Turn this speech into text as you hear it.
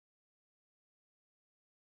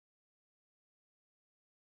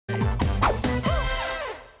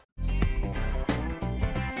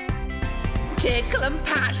Tickle and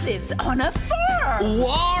Patch lives on a farm.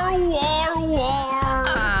 War, war, war.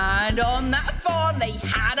 And on that farm they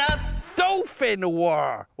had a dolphin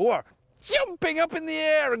war. Jumping up in the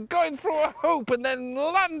air and going through a hoop and then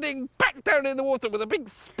landing back down in the water with a big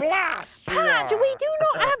splash. Patch, we do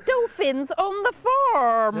not have dolphins on the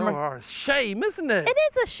farm. Oh, shame, isn't it? It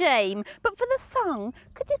is a shame. But for the song,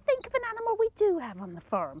 could you think of an animal we do have on the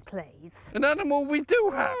farm, please? An animal we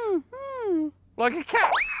do have? Like a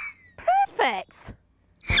cat? Perfect.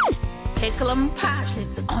 Tickle and Patch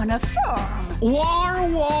lives on a farm. War,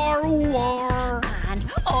 war, war. And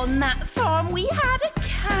on that farm we had a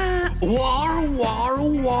cat. War, war,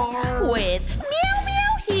 war. With meow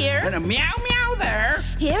meow here. And a meow meow there.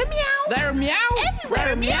 Here a meow. There a meow.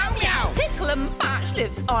 Everywhere a meow meow. Tickle and Patch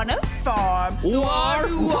lives on a farm. War,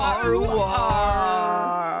 war,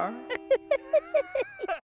 war.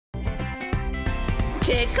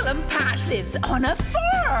 Tickle and Patch lives on a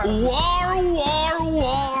farm. War, war,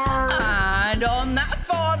 war. And on that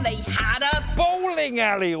farm they had a bowling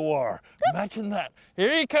alley war. Imagine that.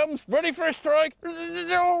 Here he comes, ready for a strike.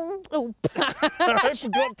 Oh, I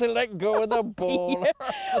forgot to let go of the ball. dear.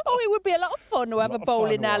 Oh, it would be a lot of fun to have a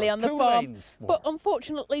bowling alley on the farm. Lanes. But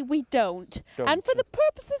unfortunately, we don't. Don't And for the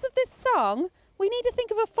purposes of this song, we need to think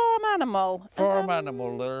of a farm animal. Farm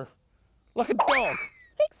animal, like a dog.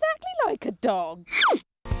 Exactly like a dog.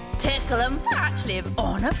 Tickle and Patch live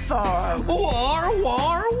on a farm. War,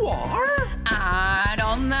 war, war. And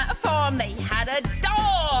on that farm they had a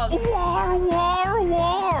dog. War, war,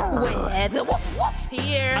 war. With a woof woof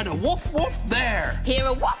here. And a woof, woof there. Here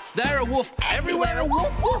a woof. There a woof. Everywhere a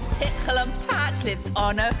woof, woof. Tickle and Patch lives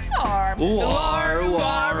on a farm. War,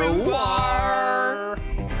 war, war.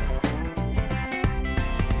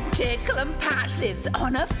 Tickle and Patch lives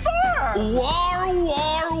on a farm. War,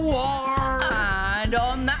 war, war. And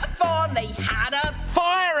on that farm they had a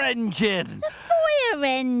fire engine. Fire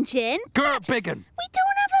engine? Gert Biggin. We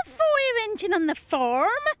don't have a fire engine on the farm.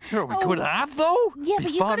 Sure, we could have, though. Yeah, Be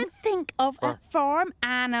but you've fun. got to think of a farm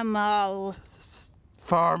animal.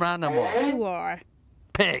 Farm animal. You are.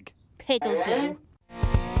 Pig. Pig'll do.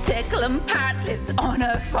 Tickle and Patch lives on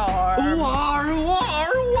a farm. War,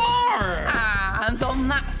 war, war. And on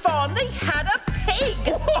that farm they had a pig.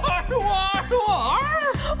 War, war, war.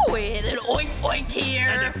 With an oink oink here.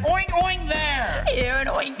 And an oink, oink there. Here an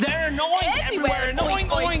oink. There an oink. Everywhere an oink,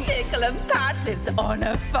 oink. Tickle and Patch lives on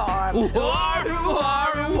a farm. War,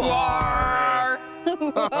 war, war.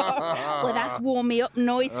 Well, that's warmed me up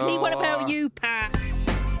nicely. What about you, Pat?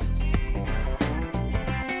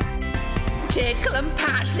 Tickle and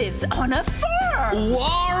Patch lives on a farm.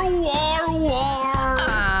 War, war, war.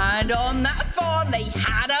 And on that farm they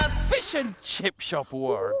had a Fish and chip shop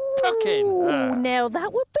war. Tuck in. Oh, now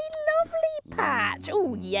that would be lovely, Patch.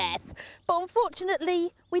 Oh, yes. But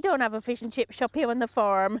unfortunately, we don't have a fish and chip shop here on the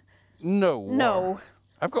farm. No. No.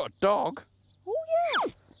 I've got a dog. Oh,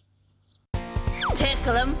 yes.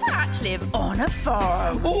 Tickle and Patch live on a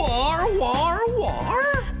farm. War, war, war.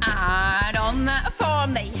 And on that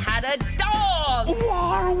farm they had a dog.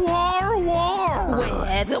 War, war, war.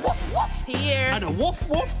 With a woof woof here. And a woof,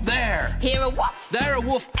 woof there. Here a woof. There a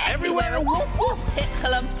woof. Everywhere a woof, woof.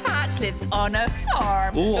 Tickle and Patch lives on a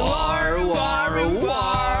farm. War, war,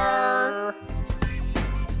 war.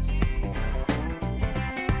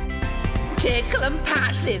 Tickle and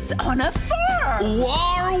Patch lives on a farm.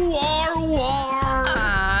 War, war, war.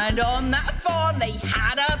 And on that farm they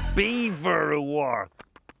had a beaver war.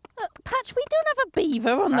 Patch, we don't have a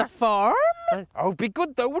beaver on the farm. Oh, it'd be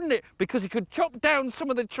good though, wouldn't it? Because he could chop down some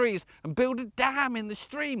of the trees and build a dam in the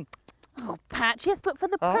stream. Oh, Patch, yes, but for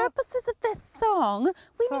the purposes of this song,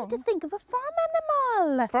 we need to think of a farm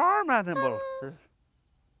animal. Farm animal.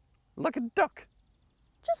 Like a duck.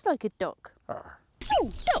 Just like a duck. Oh,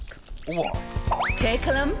 duck. War.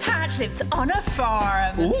 Tickle and Patch lives on a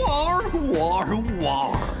farm. War, war,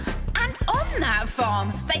 war. And on that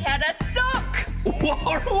farm they had a duck.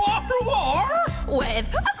 War, war, war. With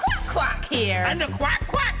a quack quack here. And a quack,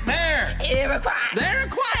 quack there. Here a quack. There a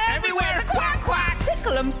quack. Everywhere a quack quack.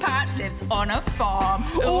 Tickle and Patch lives on a farm.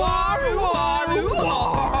 War, war,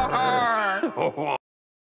 war.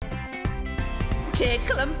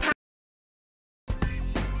 Tickle and Patch.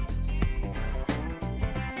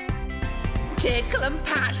 Tickle and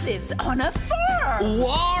Patch lives on a farm.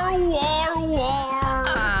 War, war, war.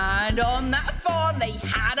 And on that farm they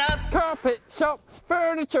had a carpet shop,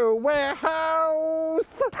 furniture warehouse.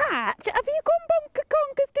 Patch, have you gone bonker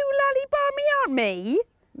conkers do lally barmy on me?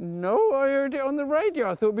 No, I heard it on the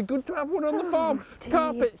radio. I thought it'd be good to have one on the farm. Dear.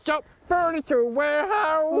 Carpet shop, furniture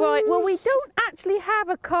warehouse. Right, well, we don't actually have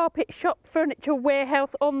a carpet shop furniture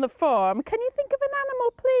warehouse on the farm. Can you think of an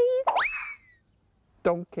animal, please?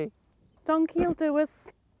 Donkey. Donkey'll do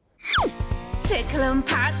us. Tickle and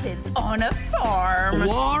Patch lives on a farm.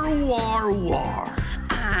 War, war, war.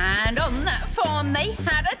 And on that farm they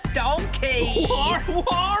had a donkey. War, war,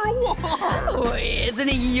 war. Oh, here's an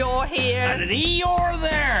Eeyore here. And an Eeyore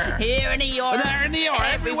there. Here an Eeyore. There an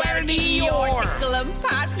Eeyore. Everywhere an Eeyore. Tickle and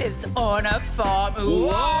Patch lives on a farm.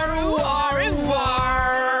 War, war,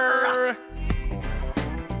 war.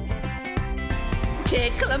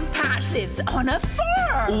 Tickle and Patch lives on a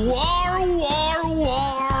farm. War, war,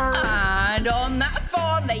 war. And on that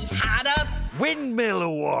farm they had a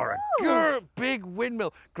Windmill war. Grr, big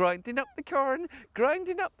windmill. Grinding up the corn.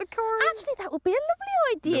 Grinding up the corn. Actually, that would be a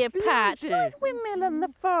lovely idea, Lovely Patch. idea. Nice windmill on the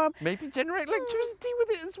farm. Maybe generate electricity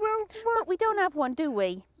with it as well. But we don't have one, do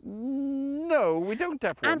we? No, we don't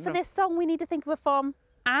have one. And for no. this song, we need to think of a farm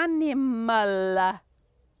animal.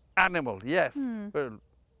 Animal, yes. Well,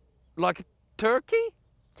 like a turkey?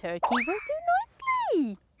 Turkey will do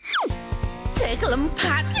nicely. Tickle and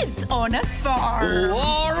Patch lives on a farm.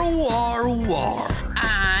 War, war, war.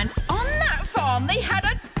 And on that farm they had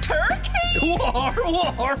a turkey. War,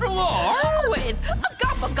 war, war. With a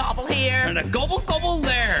gobble gobble here. And a gobble, gobble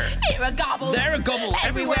there. Here a gobble. There a gobble.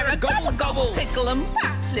 Everywhere a gobble, gobble. Tickle and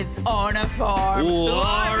Patch lives on a farm.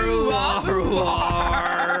 War, war,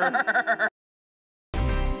 war.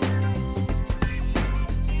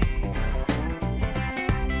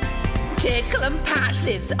 Tickle and Patch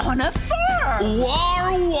lives on a farm.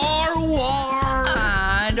 War, war, war.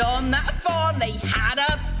 And on that farm they had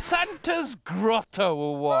a Santa's grotto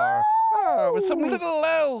war. Oh, with some little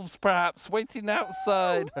elves, perhaps, waiting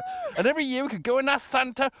outside. And every year we could go and ask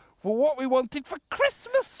Santa for what we wanted for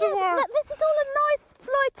Christmas. War. This is all a nice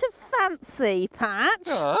flight of fancy, Patch.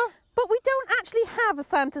 But we don't actually have a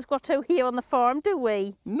Santa's grotto here on the farm, do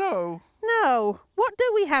we? No. No. What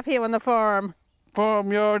do we have here on the farm?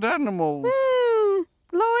 Farmyard animals.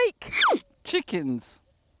 Like? Chickens.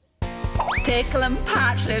 Tickle and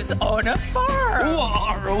Patch lives on a farm.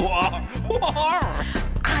 War, war, war.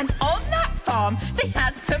 And on that farm they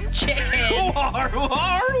had some chickens. War,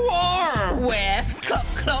 war, war. With clock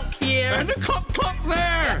clock here. And a clock, clock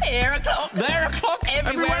there. Here a clock. There a clock.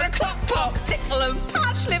 Everywhere a clock clock. Tickle and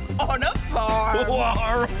Patch live on a farm.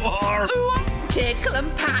 War, war. Tickle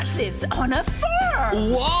and Patch lives on a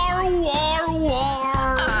farm. War, war,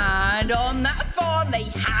 war. And on that farm they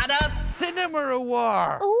had a Cinema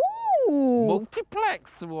war. Ooh.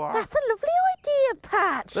 Multiplex war. That's a lovely idea,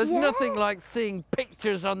 Patch. There's yes. nothing like seeing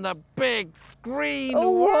pictures on the big screen. Oh,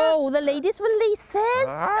 war. whoa, the ladies' releases.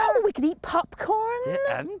 Ah. Oh, we can eat popcorn.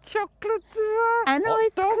 Yeah, and chocolate war. And Hot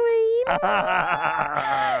ice dogs. cream.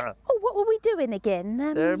 Oh, what were we doing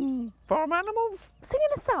again? Farm animals?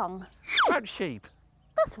 Singing a song. About sheep.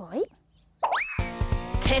 That's right.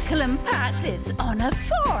 Tickle and Patch lives on a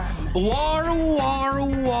farm. War, war,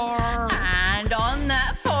 war. And on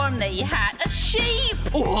that farm they had a sheep.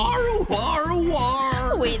 War, war,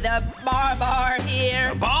 war. With a bar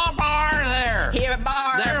here. A bar there. Here a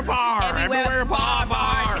bar. There a bar. Everywhere a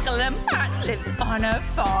bar. Tickle and Patch lives on a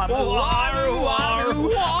farm. War, war,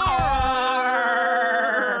 war.